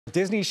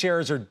Disney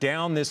shares are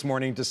down this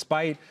morning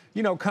despite,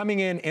 coming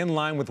in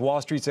line with Wall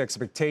Street's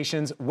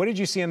expectations. What did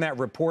you see in that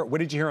report? What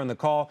did you hear on the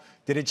call?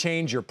 Did it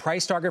change your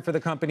price target for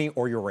the company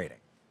or your rating?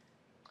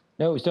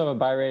 No, we still have a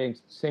buy rating,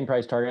 same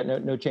price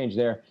target, no change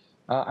there.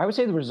 I would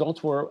say the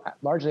results were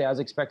largely as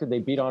expected. They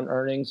beat on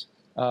earnings.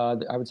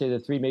 I would say the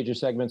three major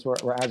segments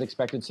were as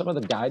expected. Some of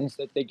the guidance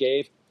that they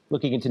gave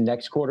looking into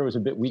next quarter was a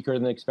bit weaker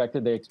than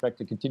expected. They expect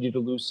to continue to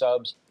lose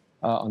subs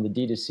on the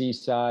D2C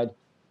side.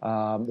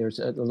 There's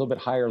a little bit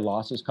higher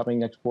losses coming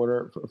next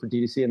quarter for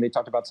D2C, and they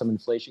talked about some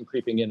inflation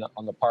creeping in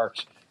on the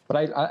parks.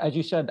 But as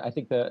you said, I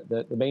think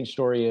the main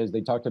story is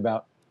they talked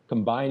about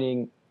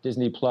combining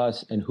Disney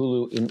Plus and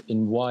Hulu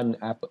in one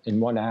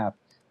app,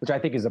 which I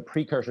think is a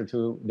precursor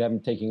to them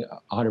taking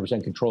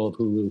 100% control of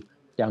Hulu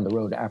down the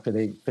road after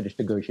they finish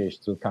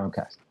negotiations with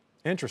Comcast.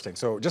 Interesting.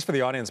 So just for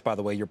the audience, by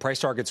the way, your price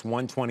target's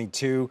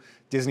 122,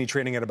 Disney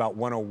trading at about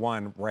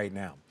 101 right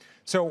now.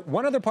 So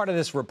one other part of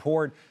this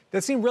report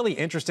that seemed really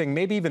interesting,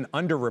 maybe even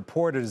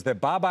underreported, is that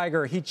Bob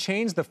Iger, he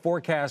changed the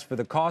forecast for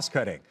the cost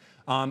cutting.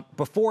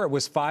 Before it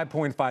was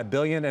 $5.5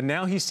 billion, and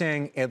now he's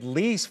saying at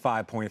least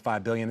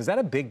 $5.5 billion. Is that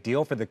a big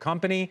deal for the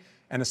company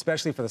and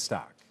especially for the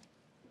stock?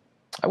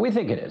 We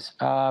think it is.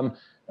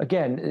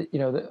 Again,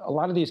 a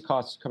lot of these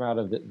costs come out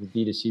of the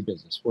D2C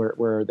business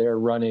where they're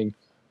running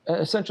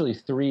essentially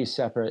three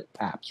separate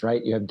apps,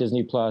 right? You have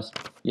Disney Plus,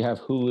 you have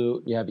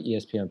Hulu, you have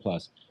ESPN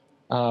Plus.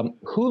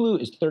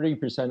 Hulu is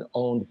 30%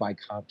 owned by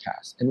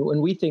Comcast. And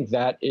when we think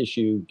that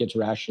issue gets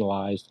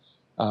rationalized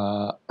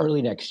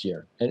early next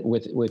year, and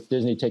with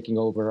Disney taking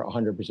over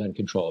 100%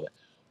 control of it.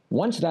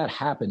 Once that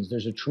happens,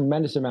 there's a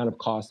tremendous amount of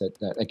cost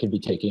that can be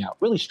taken out,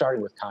 really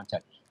starting with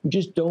content. You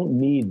just don't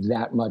need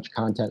that much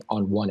content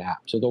on one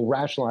app. So they'll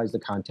rationalize the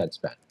content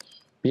spend.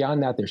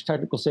 Beyond that, there's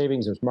technical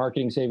savings, there's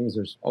marketing savings,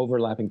 there's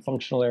overlapping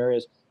functional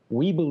areas.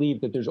 We believe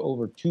that there's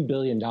over $2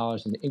 billion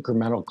in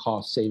incremental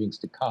cost savings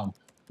to come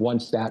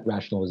once that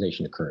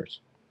rationalization occurs.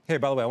 Hey,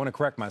 by the way, I want to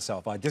correct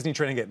myself. Disney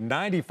trading at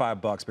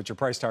 $95, but your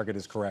price target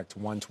is correct,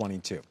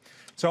 122.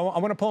 So I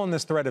want to pull on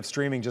this thread of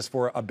streaming just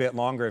for a bit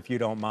longer, if you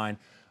don't mind.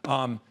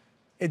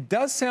 It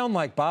does sound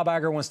like Bob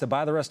Iger wants to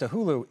buy the rest of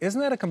Hulu.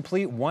 Isn't that a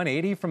complete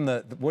 180 from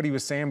what he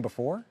was saying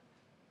before?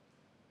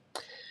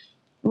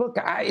 Look,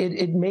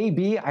 it may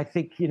be. I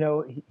think, he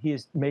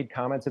has made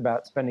comments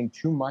about spending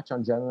too much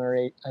on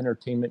generate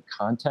entertainment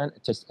content,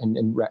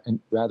 and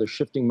rather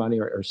shifting money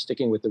or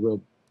sticking with the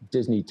real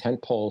Disney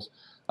tentpoles.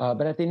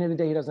 But at the end of the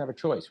day, he doesn't have a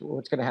choice.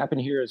 What's going to happen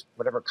here is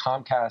whatever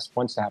Comcast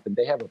wants to happen.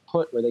 They have a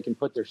put where they can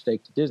put their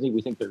stake to Disney.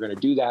 We think they're going to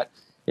do that.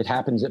 It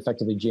happens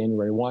effectively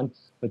January 1.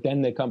 But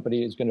then the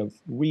company is going to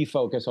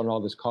refocus on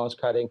all this cost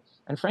cutting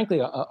and, frankly,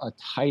 a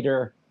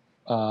tighter,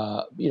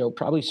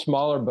 probably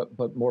smaller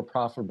but more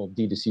profitable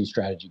D2C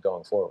strategy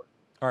going forward.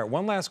 All right,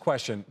 one last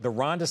question. The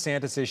Ron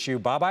DeSantis issue,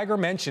 Bob Iger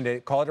mentioned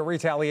it, called it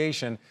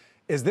retaliation.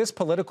 Is this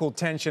political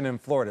tension in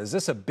Florida? Is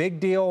this a big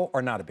deal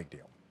or not a big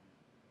deal?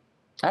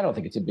 I don't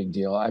think it's a big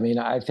deal. I mean,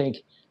 I think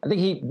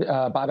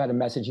Bob had a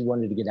message he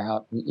wanted to get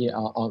out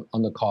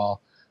on the call.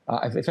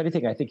 If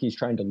anything, I think he's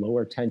trying to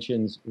lower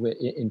tensions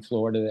in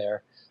Florida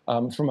there.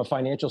 From a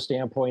financial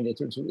standpoint,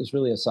 it's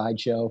really a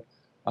sideshow,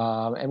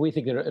 and we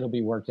think it'll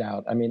be worked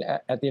out. I mean,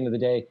 at the end of the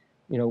day,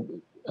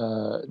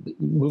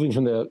 moving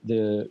from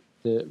the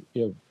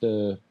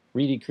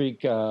Reedy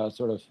Creek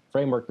sort of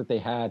framework that they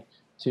had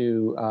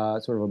to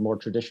sort of a more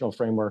traditional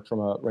framework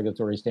from a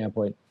regulatory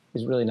standpoint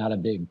is really not a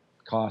big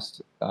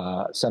cost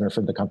center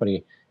for the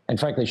company, and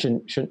frankly,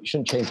 shouldn't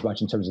change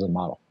much in terms of the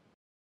model.